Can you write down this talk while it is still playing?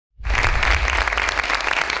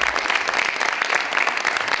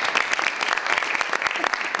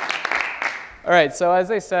All right, so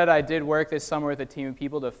as I said, I did work this summer with a team of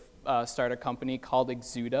people to start a company called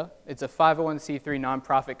Axuda. It's a 501c3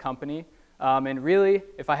 nonprofit company. And really,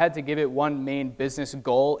 if I had to give it one main business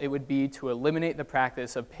goal, it would be to eliminate the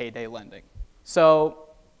practice of payday lending. So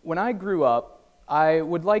when I grew up, I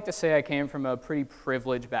would like to say I came from a pretty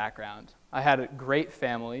privileged background. I had a great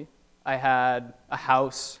family. I had a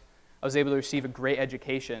house. I was able to receive a great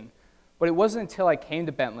education. But it wasn't until I came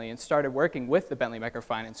to Bentley and started working with the Bentley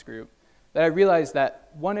Microfinance Group that I realized that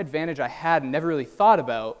one advantage I had and never really thought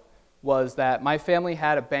about was that my family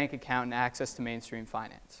had a bank account and access to mainstream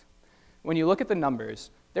finance. When you look at the numbers,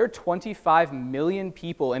 there are 25 million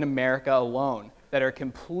people in America alone that are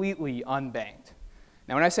completely unbanked.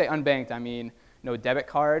 Now, when I say unbanked, I mean no debit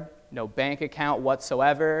card, no bank account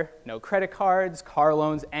whatsoever, no credit cards, car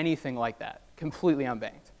loans, anything like that. Completely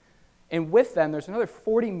unbanked. And with them, there's another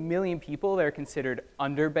 40 million people that are considered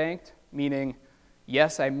underbanked, meaning,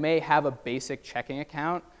 yes, I may have a basic checking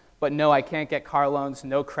account, but no, I can't get car loans,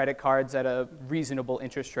 no credit cards at a reasonable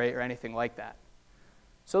interest rate or anything like that.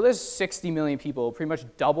 So there's 60 million people, pretty much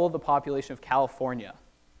double the population of California.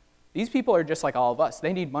 These people are just like all of us.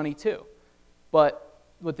 They need money too. But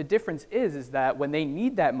what the difference is that when they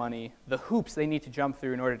need that money, the hoops they need to jump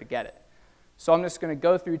through in order to get it. So I'm just going to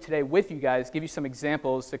go through today with you guys, give you some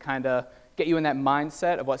examples to kind of get you in that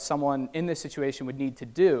mindset of what someone in this situation would need to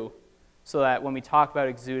do so that when we talk about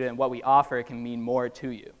Axuda and what we offer, it can mean more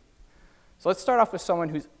to you. So let's start off with someone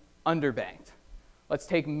who's underbanked. Let's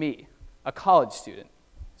take me, a college student.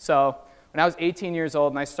 So when I was 18 years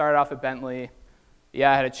old and I started off at Bentley,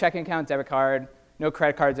 yeah, I had a checking account, debit card, no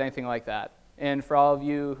credit cards, anything like that. And for all of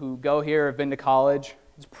you who go here or have been to college,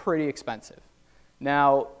 it's pretty expensive.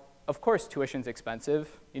 Now, of course, tuition's expensive.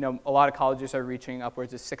 You know, a lot of colleges are reaching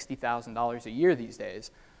upwards of $60,000 a year these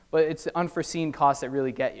days. But it's the unforeseen costs that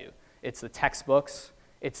really get you. It's the textbooks,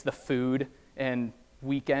 it's the food, and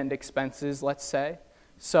weekend expenses, let's say.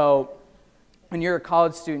 So when you're a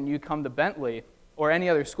college student, you come to Bentley, or any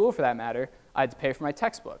other school for that matter, I had to pay for my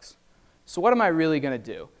textbooks. So what am I really going to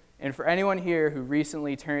do? And for anyone here who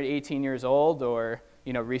recently turned 18 years old or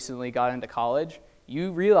recently got into college,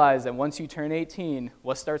 you realize that once you turn 18,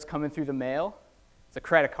 what starts coming through the mail? It's the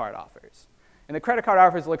credit card offers. And the credit card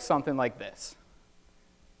offers look something like this.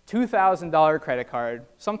 $2,000 credit card,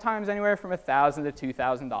 sometimes anywhere from $1,000 to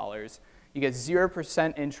 $2,000. You get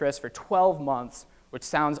 0% interest for 12 months, which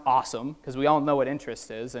sounds awesome because we all know what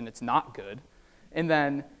interest is and it's not good. And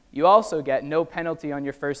then you also get no penalty on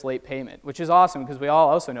your first late payment, which is awesome because we all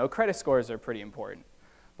also know credit scores are pretty important.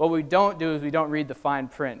 What we don't do is we don't read the fine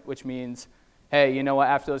print, which means, hey, you know what,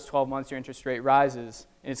 after those 12 months, your interest rate rises,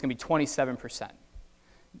 and it's going to be 27%.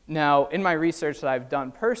 Now, in my research that I've done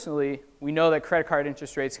personally, we know that credit card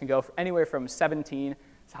interest rates can go anywhere from 17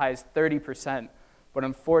 as high as 30%. But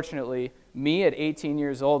unfortunately, me at 18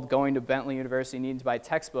 years old going to Bentley University needing to buy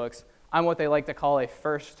textbooks, I'm what they like to call a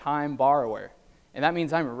first-time borrower. And that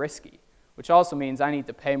means I'm risky, which also means I need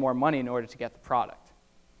to pay more money in order to get the product.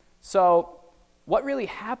 So what really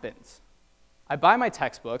happens? I buy my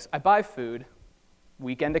textbooks, I buy food,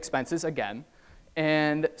 weekend expenses again,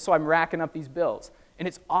 and so I'm racking up these bills. And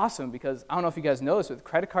it's awesome because, I don't know if you guys know this, with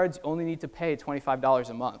credit cards, you only need to pay $25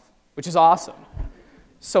 a month, which is awesome.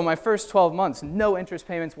 So my first 12 months, no interest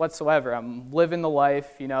payments whatsoever. I'm living the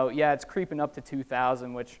life, yeah, it's creeping up to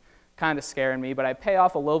 $2,000, which kind of scaring me, but I pay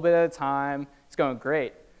off a little bit at a time. It's going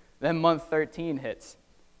great. Then month 13 hits,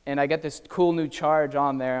 and I get this cool new charge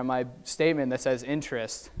on there in my statement that says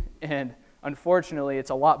interest, and unfortunately, it's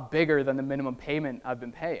a lot bigger than the minimum payment I've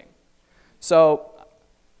been paying. So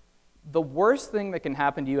the worst thing that can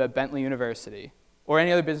happen to you at Bentley University, or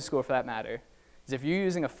any other business school for that matter, is if you're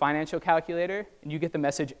using a financial calculator and you get the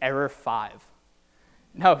message error 5.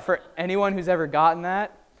 Now, for anyone who's ever gotten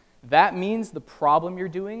that, that means the problem you're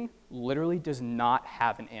doing literally does not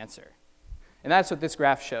have an answer. And that's what this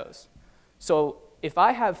graph shows. So if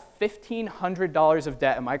I have $1,500 of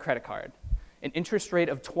debt on my credit card, an interest rate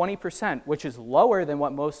of 20%, which is lower than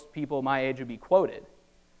what most people my age would be quoted,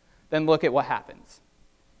 then look at what happens.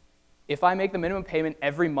 If I make the minimum payment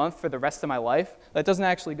every month for the rest of my life, that doesn't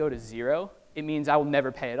actually go to 0. It means I will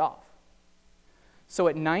never pay it off. So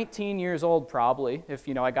at 19 years old probably, if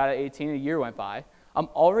I got at 18 and a year went by, I'm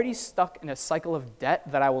already stuck in a cycle of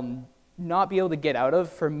debt that I will not be able to get out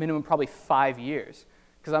of for a minimum probably 5 years.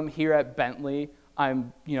 Because I'm here at Bentley,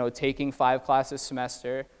 I'm taking 5 classes a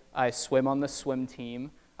semester, I swim on the swim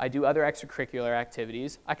team, I do other extracurricular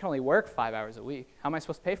activities. I can only work 5 hours a week. How am I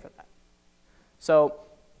supposed to pay for that? So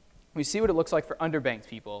we see what it looks like for underbanked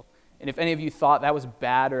people. And if any of you thought that was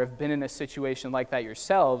bad or have been in a situation like that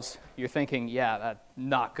yourselves, you're thinking, yeah, that's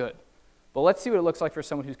not good. But let's see what it looks like for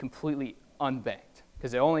someone who's completely unbanked,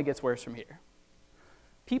 because it only gets worse from here.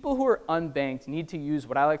 People who are unbanked need to use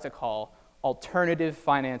what I like to call alternative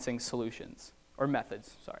financing solutions, or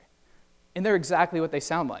methods, sorry. And they're exactly what they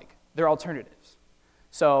sound like. They're alternatives.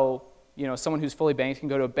 So, someone who's fully banked can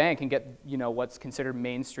go to a bank and get, what's considered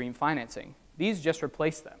mainstream financing. These just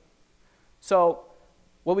replace them. So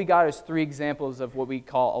what we got is 3 examples of what we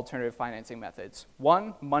call alternative financing methods.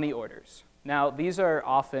 1, money orders. Now, these are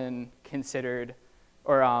often considered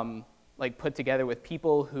or put together with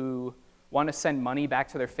people who want to send money back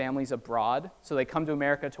to their families abroad. So they come to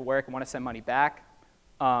America to work and want to send money back.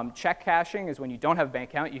 Check cashing is when you don't have a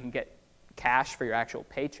bank account, you can get cash for your actual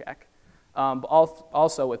paycheck. But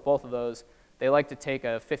also with both of those, they like to take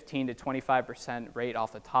a 15 to 25% rate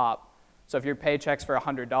off the top. So if your paycheck's for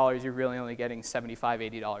 $100, you're really only getting $75,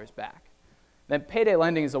 $80 back. Then payday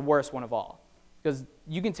lending is the worst one of all, because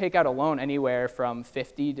you can take out a loan anywhere from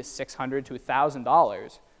 $50 to $600 to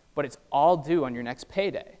 $1,000, but it's all due on your next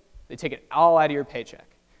payday. They take it all out of your paycheck.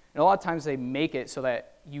 And a lot of times they make it so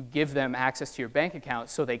that you give them access to your bank account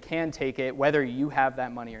so they can take it whether you have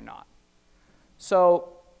that money or not.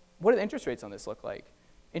 So what do the interest rates on this look like?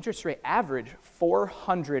 Interest rate average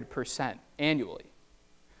 400% annually.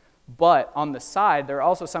 But on the side, there are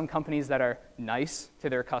also some companies that are nice to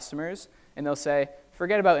their customers, and they'll say,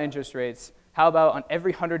 forget about interest rates. How about on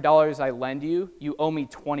every $100 I lend you, you owe me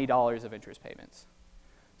 $20 of interest payments?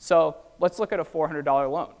 So let's look at a $400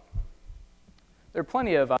 loan. There are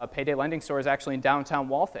plenty of payday lending stores actually in downtown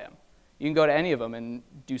Waltham. You can go to any of them and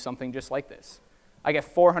do something just like this. I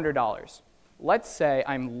get $400. Let's say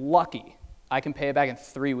I'm lucky. I can pay it back in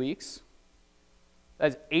 3 weeks.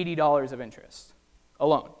 That's $80 of interest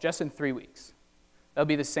alone, just in 3 weeks. That'll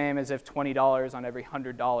be the same as if $20 on every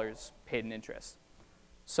 $100 paid in interest.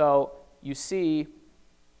 So you see,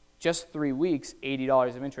 just 3 weeks,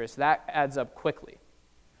 $80 of interest. That adds up quickly.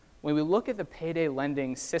 When we look at the payday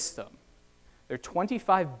lending system, they're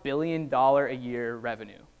 $25 billion a year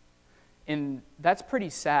revenue. And that's pretty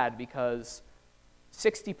sad because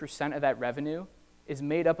 60% of that revenue is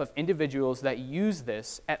made up of individuals that use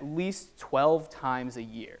this at least 12 times a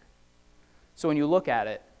year. So when you look at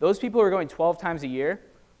it, those people who are going 12 times a year,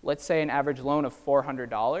 let's say an average loan of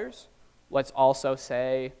 $400, let's also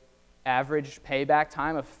say average payback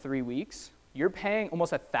time of 3 weeks, you're paying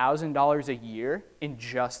almost $1,000 a year in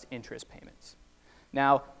just interest payments.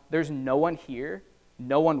 Now, there's no one here,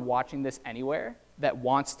 no one watching this anywhere that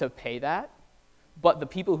wants to pay that, but the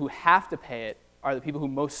people who have to pay it are the people who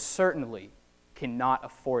most certainly cannot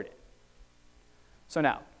afford it. So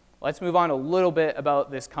now, let's move on a little bit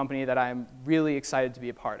about this company that I'm really excited to be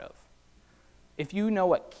a part of. If you know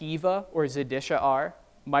what Kiva or Zedisha are,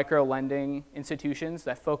 micro-lending institutions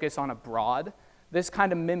that focus on abroad, this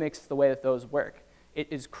kind of mimics the way that those work. It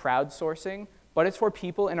is crowdsourcing, but it's for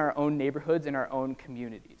people in our own neighborhoods, in our own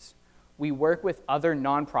communities. We work with other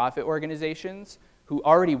nonprofit organizations who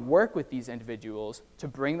already work with these individuals to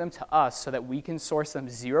bring them to us so that we can source them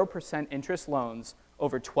 0% interest loans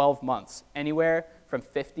over 12 months, anywhere from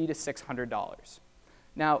 $50 to $600.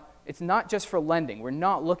 Now, it's not just for lending. We're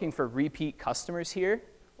not looking for repeat customers here,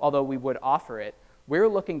 although we would offer it. We're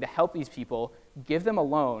looking to help these people, give them a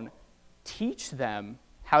loan, teach them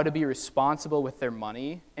how to be responsible with their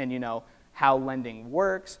money and, how lending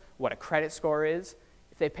works, what a credit score is.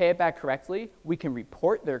 If they pay it back correctly, we can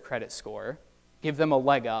report their credit score, give them a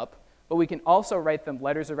leg up, but we can also write them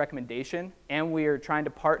letters of recommendation, and we are trying to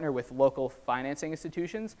partner with local financing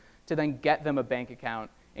institutions to then get them a bank account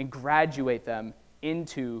and graduate them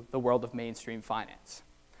into the world of mainstream finance.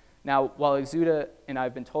 Now, while Axuda, and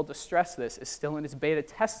I've been told to stress this, is still in its beta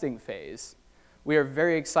testing phase, we are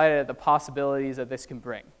very excited at the possibilities that this can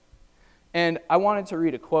bring. And I wanted to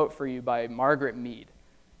read a quote for you by Margaret Mead.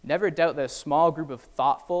 "Never doubt that a small group of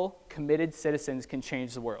thoughtful, committed citizens can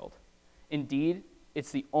change the world. Indeed,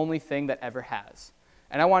 it's the only thing that ever has."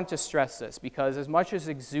 And I wanted to stress this because as much as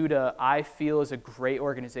Axuda I feel is a great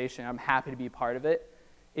organization, I'm happy to be a part of it,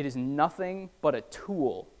 it is nothing but a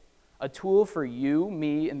tool for you,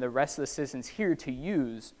 me, and the rest of the citizens here to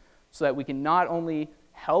use so that we can not only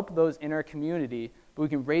help those in our community, but we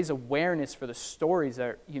can raise awareness for the stories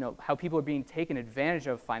that, how people are being taken advantage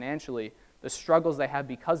of financially, the struggles they have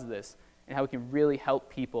because of this, and how we can really help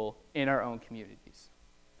people in our own communities.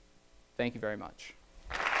 Thank you very much.